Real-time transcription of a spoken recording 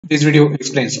This video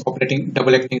explains operating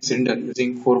double acting cylinder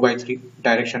using 4 by 3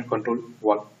 direction control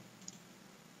valve.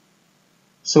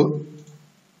 So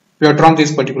we have drawn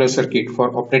this particular circuit for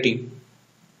operating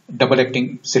double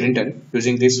acting cylinder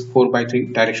using this 4 by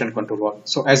 3 direction control valve.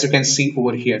 So as you can see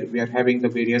over here, we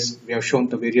have shown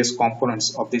the various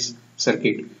components of this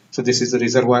circuit. So this is the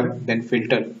reservoir, then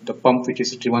filter, the pump which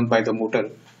is driven by the motor,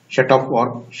 shut off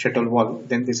or shuttle valve,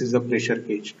 then this is the pressure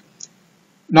gauge.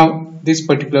 Now this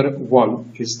particular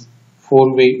valve is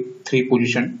 4-way 3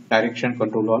 position direction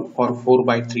control valve or 4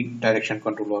 by 3 direction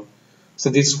control valve. So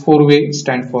this 4-way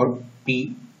stand for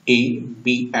P, A,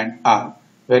 B and R,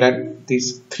 whereas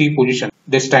these 3 position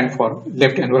they stand for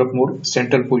left envelope mode,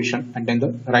 central position and then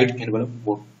the right envelope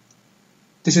mode.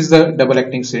 This is the double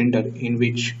acting cylinder in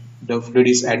which the fluid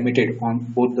is admitted on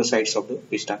both the sides of the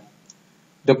piston.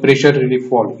 The pressure relief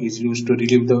valve is used to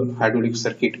relieve the hydraulic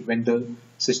circuit when the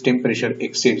system pressure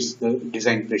exceeds the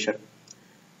design pressure.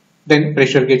 Then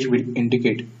pressure gauge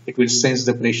will sense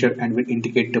the pressure and will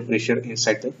indicate the pressure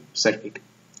inside the circuit.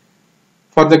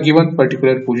 For the given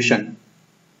particular position,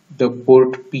 the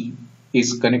port P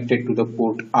is connected to the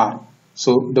port R.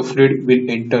 So the fluid will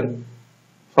enter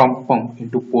from pump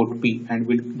into port P and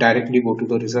will directly go to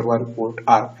the reservoir port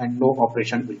R and no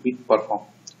operation will be performed.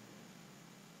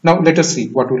 Now let us see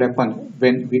what will happen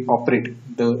when we operate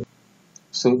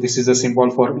so this is the symbol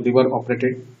for lever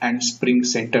operated and spring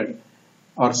centered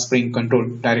or spring control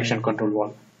direction control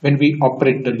valve. When we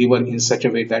operate the lever in such a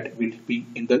way that will be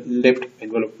in the left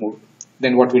envelope mode,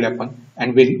 then what will happen?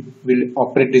 And we'll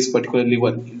operate this particular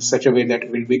lever in such a way that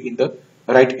will be in the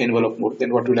right envelope mode,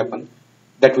 then what will happen?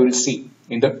 That we will see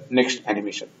in the next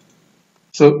animation.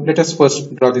 So let us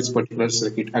first draw this particular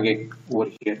circuit again over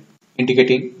here,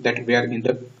 indicating that we are in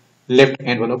the left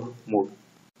envelope mode.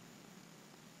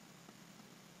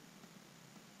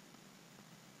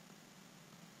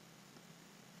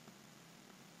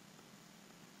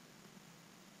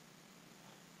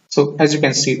 So as you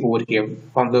can see over here,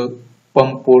 on the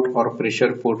pump port or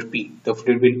pressure port P, the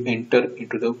fluid will enter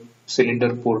into the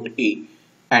cylinder port A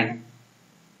and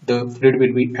the fluid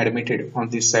will be admitted on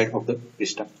this side of the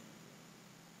piston.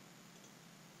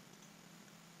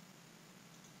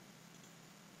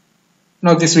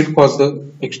 Now this will cause the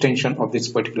extension of this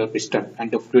particular piston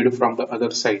and the fluid from the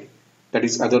other side, that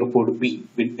is other port B,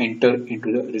 will enter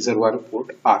into the reservoir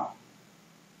port R.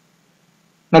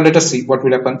 Now let us see what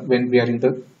will happen when we are in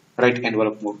the right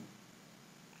envelope mode.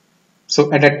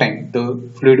 So at that time the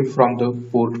fluid from the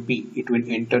port P, it will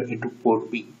enter into port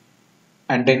B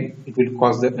and then it will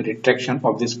cause the retraction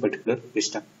of this particular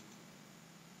piston.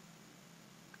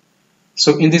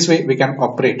 So in this way we can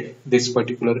operate this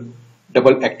particular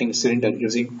double acting cylinder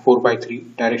using 4 by 3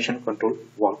 direction control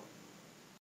valve.